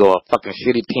Diego, a fucking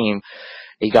shitty team.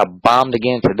 He got bombed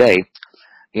again today,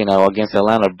 against the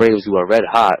Atlanta Braves, who are red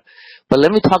hot. But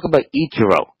let me talk about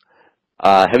Ichiro.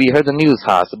 Have you heard the news,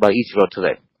 Haas, about Ichiro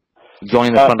today?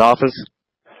 Joining the front office?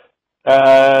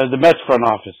 The Mets front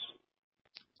office.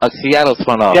 Seattle's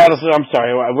front office. I'm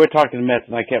sorry, we're talking the Mets,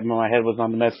 and I kept my head was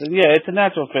on the Mets. And yeah, it's a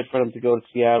natural fit for him to go to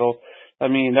Seattle. I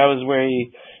mean, that was where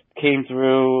he came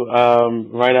through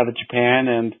right out of Japan,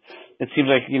 and it seems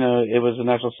like it was a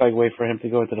natural segue for him to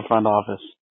go into the front office.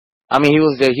 I mean, he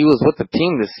was with the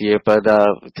team this year, but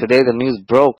today the news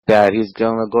broke that he's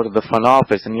going to go to the front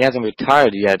office, and he hasn't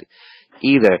retired yet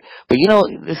either. But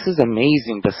this is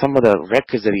amazing, some of the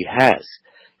records that he has.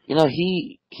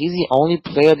 He's the only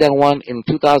player that won in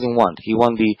 2001. He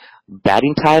won the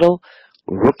batting title,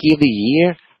 Rookie of the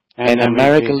Year, and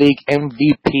American League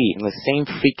MVP in the same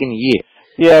freaking year.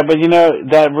 Yeah, but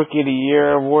that Rookie of the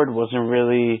Year award wasn't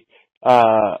really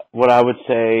what I would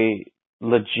say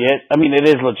legit. I mean, it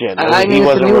is legit.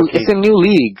 It's a new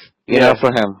league,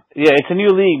 for him. Yeah, it's a new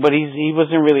league, but he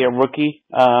wasn't really a rookie.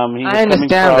 I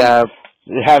understand that.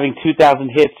 Having 2,000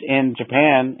 hits in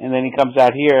Japan, and then he comes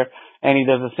out here and he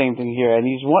does the same thing here, and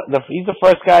he's the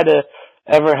first guy to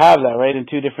ever have that, right? In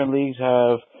 2 different leagues,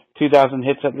 have 2,000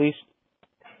 hits at least.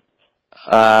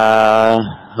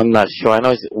 I'm not sure. I know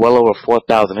he's well over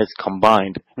 4,000 hits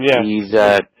combined. Yeah. He's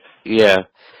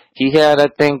he had, I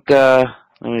think, let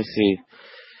me see.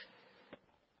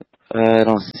 I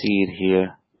don't see it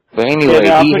here. But anyway,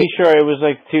 I'm pretty sure it was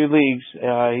like 2 leagues.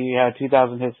 He had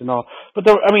 2,000 hits and all. But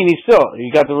he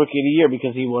got the Rookie of the Year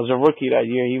because he was a rookie that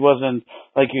year. He wasn't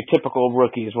like your typical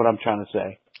rookie, is what I'm trying to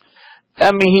say.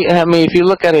 I mean, if you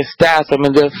look at his stats,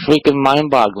 they're freaking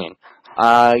mind-boggling.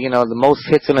 The most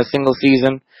hits in a single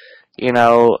season.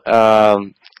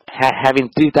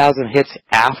 Having 3,000 hits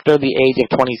after the age of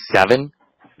 27.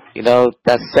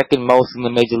 That's second most in the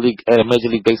Major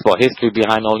League Baseball history,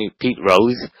 behind only Pete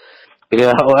Rose.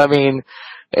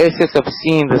 It's just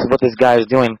obscene what this guy is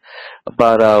doing.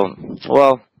 But,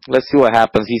 let's see what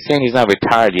happens. He's saying he's not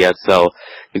retired yet, so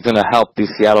he's going to help the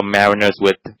Seattle Mariners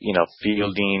with,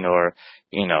 fielding or,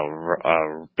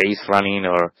 base running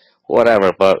or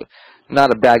whatever. But not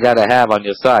a bad guy to have on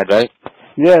your side, right?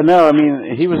 Yeah, no,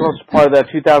 he was also part of that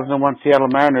 2001 Seattle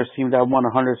Mariners team that won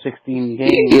 116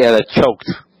 games. Yeah, that choked.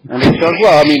 And they choked.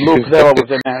 Well, Lou Pizarro was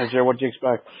their manager. What do you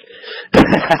expect?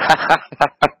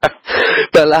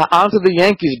 But on to the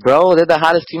Yankees, bro. They're the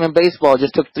hottest team in baseball.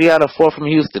 Just took 3 out of 4 from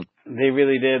Houston. They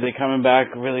really did. They're coming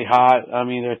back really hot.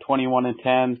 They're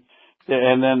 21-10.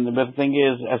 But the thing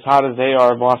is, as hot as they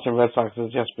are, Boston Red Sox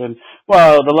has just been,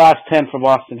 the last 10 for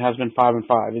Boston has been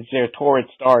 5-5. It's their torrid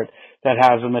start that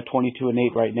has them at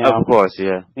 22-8 right now. Of course,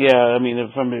 yeah. Yeah,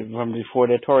 from before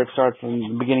their torrid start from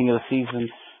the beginning of the season.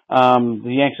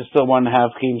 The Yanks are still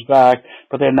 1.5 games back,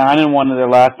 but they're 9-1 in their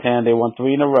last 10. They won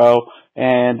 3 in a row,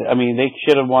 and they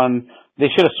should have won. They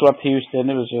should have swept Houston.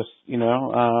 It was just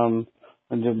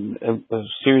a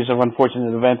series of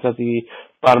unfortunate events at the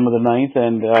bottom of the 9th,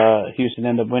 and Houston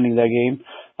ended up winning that game,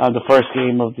 the first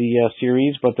game of the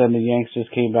series. But then the Yanks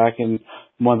just came back and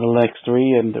won the next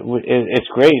 3, and it's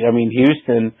great.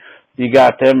 Houston, you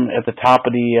got them at the top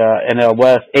of the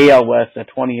AL West at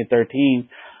 20-13.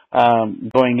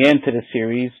 Going into the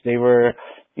series, they were,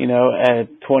 at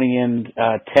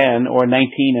 20-10 or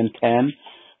 19-10,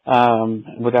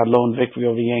 with that lone victory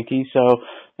over the Yankees. So,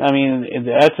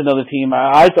 that's another team.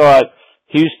 I thought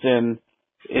Houston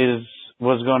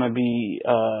was going to be,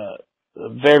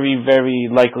 very, very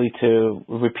likely to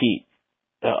repeat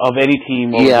of any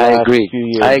team over the last few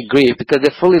years. I agree, because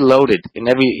they're fully loaded in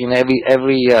every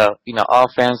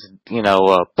offense,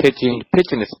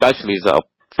 pitching especially is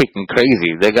freaking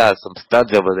crazy. They got some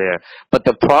studs over there. But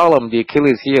the problem, the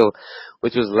Achilles heel,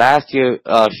 which was last year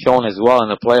shown as well in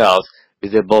the playoffs,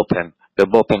 is their bullpen. The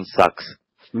bullpen sucks.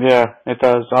 Yeah, it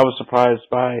does. I was surprised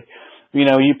by,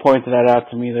 you pointed that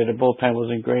out to me that the bullpen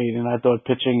wasn't great, and I thought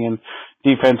pitching and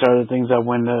defense are the things that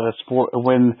win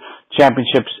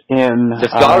championships in The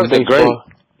starters are great. baseball.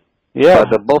 Yeah,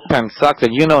 But the bullpen sucks,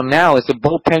 and now it's a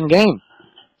bullpen game.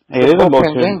 it is a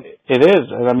bullpen. It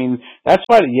is, and I mean that's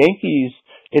why the Yankees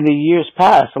in the years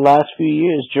past, the last few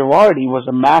years, Girardi was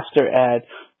a master at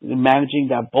managing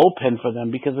that bullpen for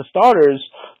them because the starters,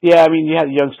 you had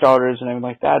young starters and everything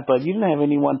like that, but you didn't have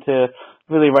anyone to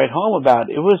really write home about.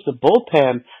 It was the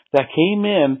bullpen that came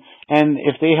in, and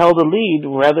if they held a lead,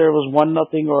 whether it was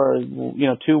 1-0 or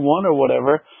 2-1 or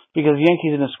whatever, because the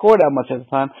Yankees didn't score that much at the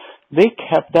time, they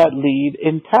kept that lead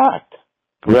intact.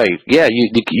 Right. Yeah.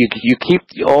 You keep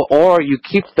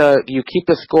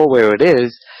the score where it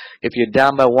is. If you're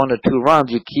down by 1 or 2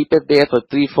 runs, you keep it there for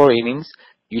 3-4 innings.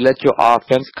 You let your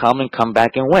offense come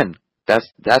back and win.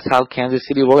 That's how Kansas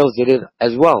City Royals did it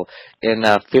as well in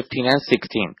 15 and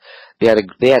 16. They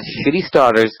had shitty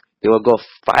starters. They would go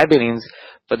 5 innings,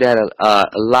 but they had a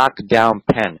lockdown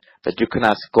pen that you could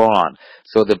not score on.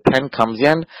 So the pen comes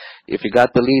in. If you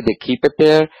got the lead, they keep it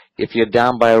there. If you're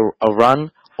down by a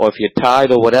run, or if you're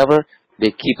tied or whatever,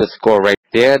 they keep the score right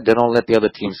there. They don't let the other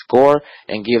team score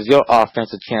and gives your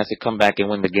offense a chance to come back and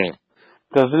win the game.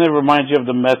 Doesn't it remind you of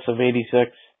the Mets of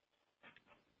 '86?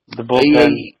 The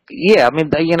bullpen. Yeah, I mean,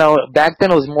 back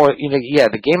then it was more,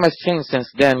 the game has changed since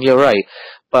then, you're right.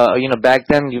 But, back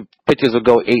then, pitchers would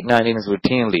go 8-9 innings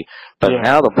routinely. But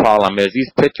now the problem is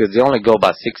these pitchers, they only go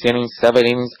about 6 innings, 7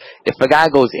 innings. If a guy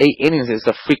goes 8 innings, it's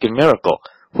a freaking miracle.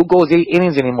 Who goes 8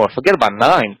 innings anymore? Forget about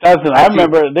 9. I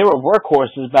remember they were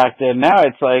workhorses back then. Now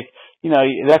it's like,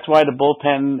 that's why the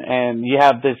bullpen, and you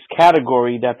have this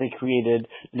category that they created.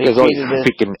 There's always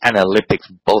freaking analytics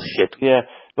bullshit. Yeah,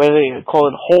 but they call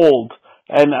it hold.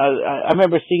 And I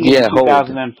remember seeing it in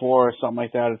 2004 or something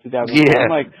like that, or 2004. Yeah. I'm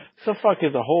like, what the fuck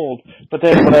is a hold? But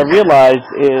then what I realized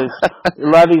is a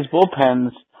lot of these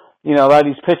bullpens, a lot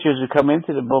of these pitchers who come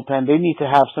into the bullpen, they need to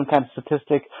have some kind of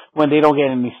statistic when they don't get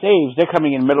any saves. They're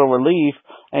coming in middle relief,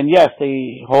 and yes,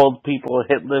 they hold people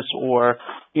hitless or,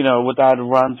 without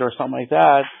runs or something like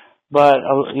that. But,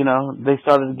 they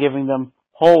started giving them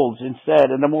holds instead,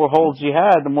 and the more holds you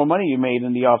had, the more money you made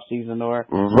in the off season or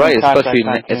right,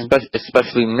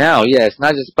 especially now. Yeah, it's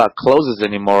not just about closers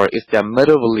anymore. It's their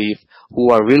middle relief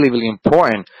who are really, really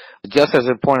important, just as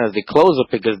important as the closer,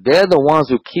 because they're the ones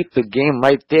who keep the game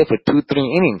right there for 2-3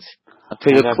 innings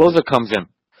until your closer comes in.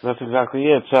 That's exactly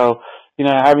it. So,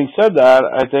 having said that,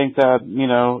 I think that you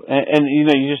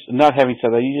just not having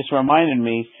said that, you just reminded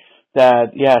me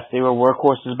that yes, they were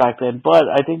workhorses back then, but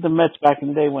I think the Mets back in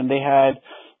the day when they had,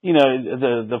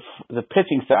 the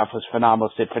pitching staff was phenomenal.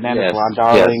 Sid Fernandez, Ron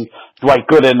Darling, Dwight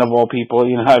Gooden of all people.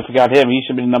 I forgot him. He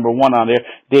should have been number 1 on there.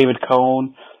 David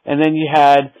Cohn, and then you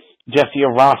had Jesse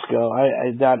Orosco,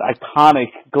 that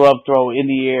iconic glove throw in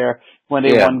the air when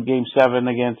they won Game 7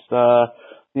 against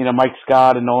Mike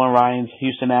Scott and Nolan Ryan's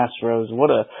Houston Astros.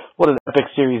 What an epic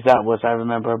series that was, I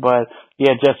remember. But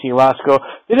yeah, Jesse Orosco.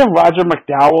 Didn't Roger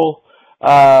McDowell,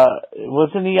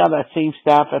 wasn't he on that same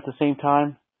staff at the same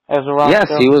time as Orosco? Yes,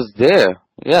 he was there.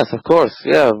 Yes, of course.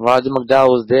 Yeah, Roger McDowell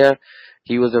was there.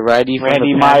 He was a righty.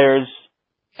 Randy Myers.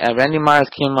 And Randy Myers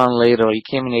came on later. He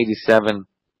came in 87.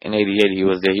 In 88 he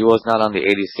was there. He was not on the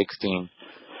 86 team.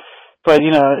 But,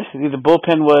 the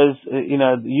bullpen was,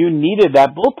 you needed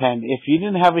that bullpen. If you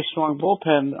didn't have a strong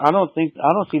bullpen, I don't see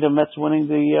the Mets winning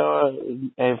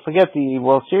forget the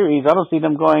World Series. I don't see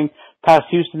them going past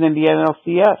Houston in the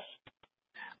NLCS.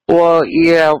 But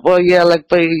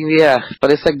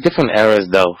it's like different eras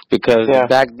though, because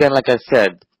back then, like I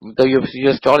said,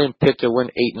 your starting pitcher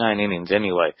went 8-9 innings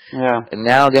anyway. Yeah. And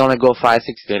now they only go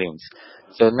 5-6 innings.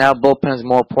 So now bullpen is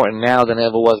more important now than it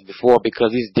ever was before,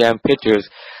 because these damn pitchers,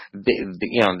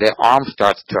 their arm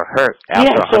starts to hurt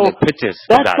after 100 pitches,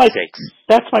 for God's sakes.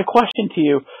 That's my question to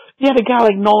you. You had a guy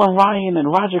like Nolan Ryan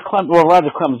and Roger Clemens. Well,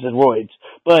 Roger Clemens is roids,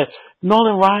 but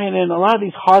Nolan Ryan and a lot of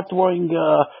these hard-throwing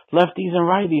lefties and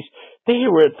righties, they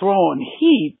were throwing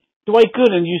heat. Dwight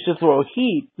Gooden used to throw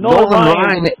heat. Nolan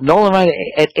Ryan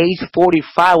at age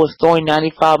 45 was throwing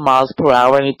 95 miles per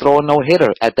hour, and he threw a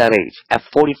no-hitter at that age, at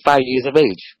 45 years of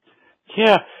age.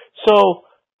 Yeah, so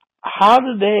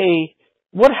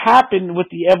what happened with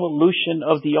the evolution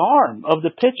of the arm of the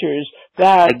pitchers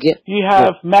that you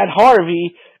have Matt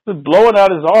Harvey blowing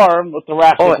out his arm with the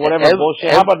racket,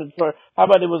 bullshit. How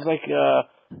about it was like a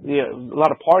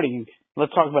lot of partying?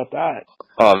 Let's talk about that.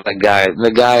 Oh,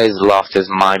 the guy has lost his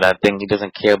mind. I think he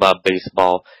doesn't care about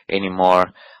baseball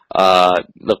anymore.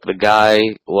 Look, the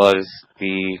guy was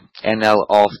the NL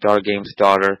All-Star Game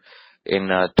starter in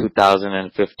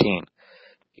 2015.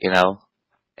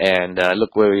 And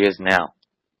look where he is now,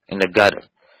 in the gutter.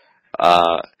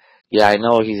 Yeah, I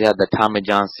know he's had the Tommy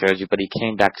John surgery, but he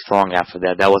came back strong after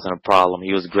that. That wasn't a problem.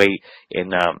 He was great in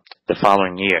the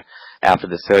following year after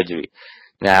the surgery.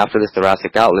 Now, after this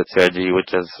thoracic outlet surgery,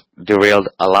 which has derailed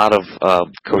a lot of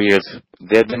careers,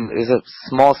 there's a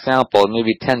small sample,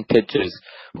 maybe 10 pitchers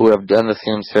who have done the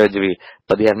same surgery,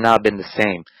 but they have not been the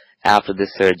same after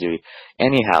this surgery.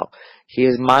 Anyhow,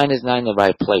 his mind is not in the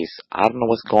right place. I don't know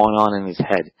what's going on in his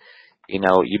head. You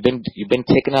know, you've been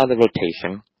taken out of the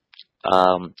rotation.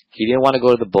 He didn't want to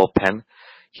go to the bullpen.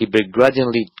 He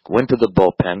begrudgingly went to the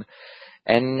bullpen,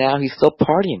 and now he's still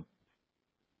partying.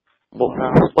 Well,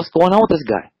 what's going on with this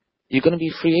guy? You're going to be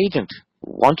a free agent.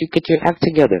 Why don't you get your act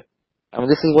together? I mean,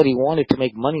 this is what he wanted, to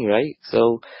make money, right?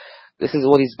 So this is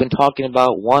what he's been talking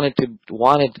about, wanted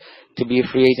to be a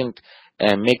free agent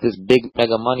and make this big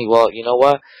mega money. Well, you know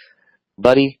what,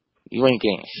 buddy? You ain't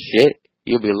getting shit.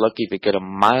 You'll be lucky if you get a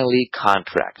minor league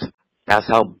contract. That's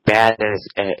how bad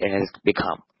it has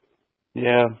become.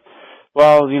 Yeah.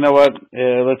 Well, you know what?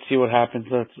 Let's see what happens.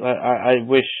 I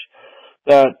wish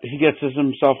that he gets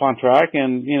himself on track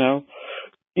and, you know,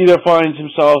 either finds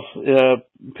himself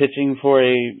pitching for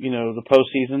the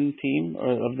postseason team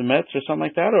of the Mets or something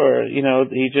like that, or, you know,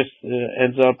 he just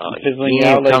ends up fizzling he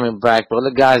out. Ain't coming back, bro.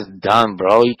 The guy's done,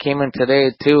 bro. He came in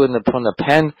today, too, from the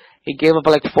pen. He gave up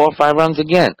like 4 or 5 runs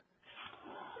again.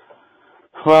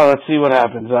 Well, let's see what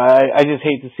happens. I just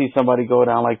hate to see somebody go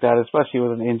down like that, especially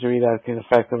with an injury that can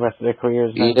affect the rest of their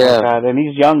careers. And yeah. Like that. And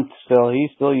he's young still.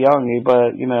 He's still young.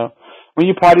 But, you know, when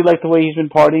you party like the way he's been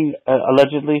partying,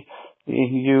 allegedly,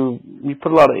 you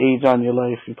put a lot of age on your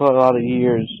life. You put a lot of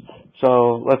years.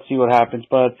 So let's see what happens.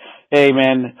 But, hey,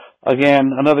 man,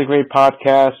 again, another great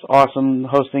podcast. Awesome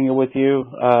hosting it with you.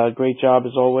 Great job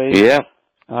as always. Yeah.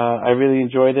 I really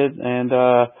enjoyed it. And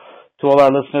to all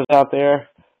our listeners out there,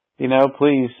 you know,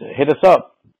 please hit us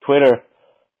up. Twitter,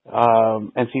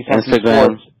 NC17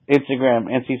 Sports, Instagram,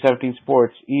 NC17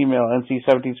 Sports, email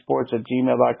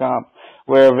NC17sports@gmail.com.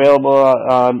 We're available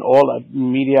on all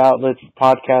media outlets,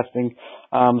 podcasting,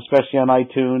 especially on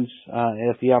iTunes,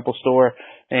 at the Apple Store,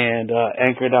 and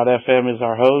Anchor.fm is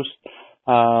our host.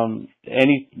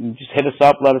 Just hit us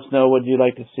up. Let us know what you'd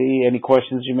like to see. Any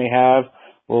questions you may have,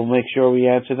 we'll make sure we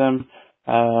answer them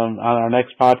on our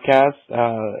next podcast.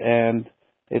 And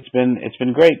it's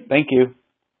been great. Thank you.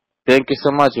 Thank you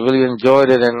so much. I really enjoyed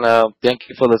it, and thank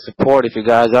you for the support. If you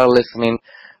guys are listening,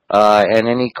 and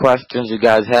any questions you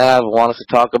guys have, want us to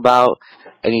talk about,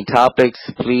 any topics,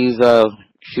 please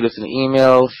shoot us an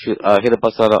email, hit up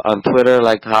us on Twitter,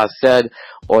 like Haas said,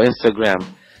 or Instagram.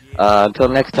 Until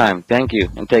next time, thank you,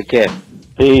 and take care.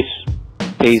 Peace.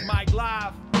 Peace. Mike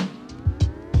Live.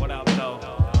 What up, though?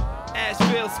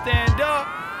 Asheville, stand up.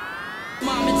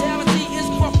 My mentality is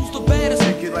Ruffles the baddest.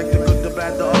 Take it like the good, the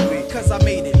bad, the ugly. Cause I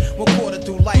made it 1/4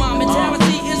 through life. My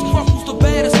mentality is Ruffles the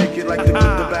baddest. Take it like the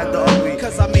good, the bad, the ugly.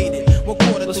 Cause I made it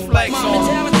 1/4 Let's through flex life. on. My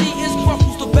mentality is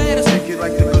Ruffles the baddest. Take it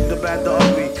like the good, the bad, the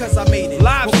ugly. Cause I made it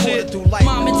Live 1/4 shit. through life.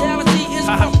 My mentality is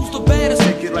Ruffles the baddest.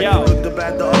 Take it like Yo. the good, the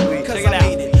bad, the ugly. Cause Check it I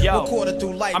made out. it Yo. 1/4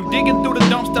 through life. I'm digging through the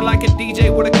dumpster like a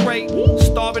DJ with a crate.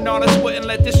 Starving artists wouldn't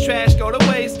let this trash go to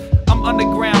waste. I'm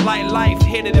underground like life,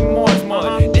 hidden in Mars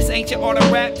mud. This ain't your art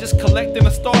of rap, just collecting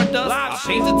the stardust. I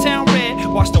change the town red,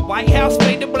 watch the White House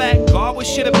fade to black. God would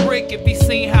shit a brick if he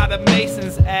seen how the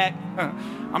Masons act.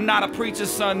 I'm not a preacher's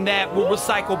son that will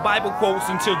recycle Bible quotes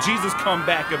until Jesus come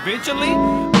back. Eventually,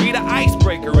 be the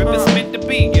icebreaker if it's meant to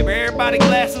be. Give everybody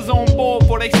glasses on board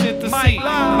before they sent the seat.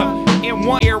 In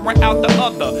one ear, run out the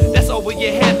other. That's over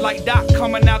your head like Doc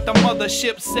coming out the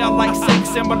mothership. Sell like sex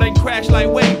symbol and crash like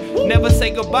wait. Never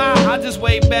say goodbye, I just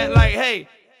wave back like hey.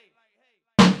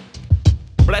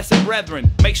 Blessed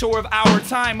brethren, make sure of our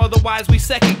time, otherwise we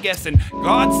second guessing.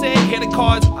 God said, here the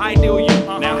cards, ideal you.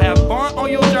 Now have fun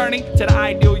on your journey to the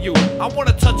ideal you. I want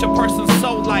to touch a person's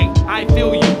soul like I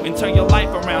feel you and turn your life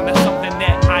around. That's something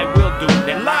that I will do.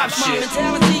 That live My shit.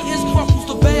 mentality is Ruffles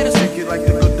the baddest. Take it like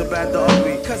the good, the bad, the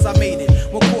ugly. Cause I made it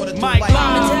 1/4 through Mike life.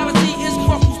 My Live. mentality is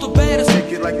Ruffles the baddest.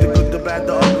 Take it like the good, the bad,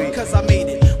 the ugly. Cause I made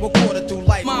it 1/4 through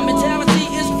life. My mentality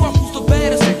is Ruffles the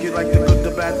baddest. Take it like the good,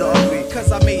 the bad, the ugly.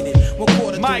 Cause I made it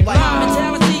 1/4 through Mike life. My Live.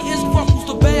 mentality is Ruffles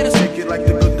the baddest. Take it like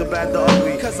the good, the bad, the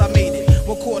ugly. Cause I made it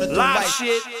 1/4 through Live life.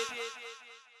 shit.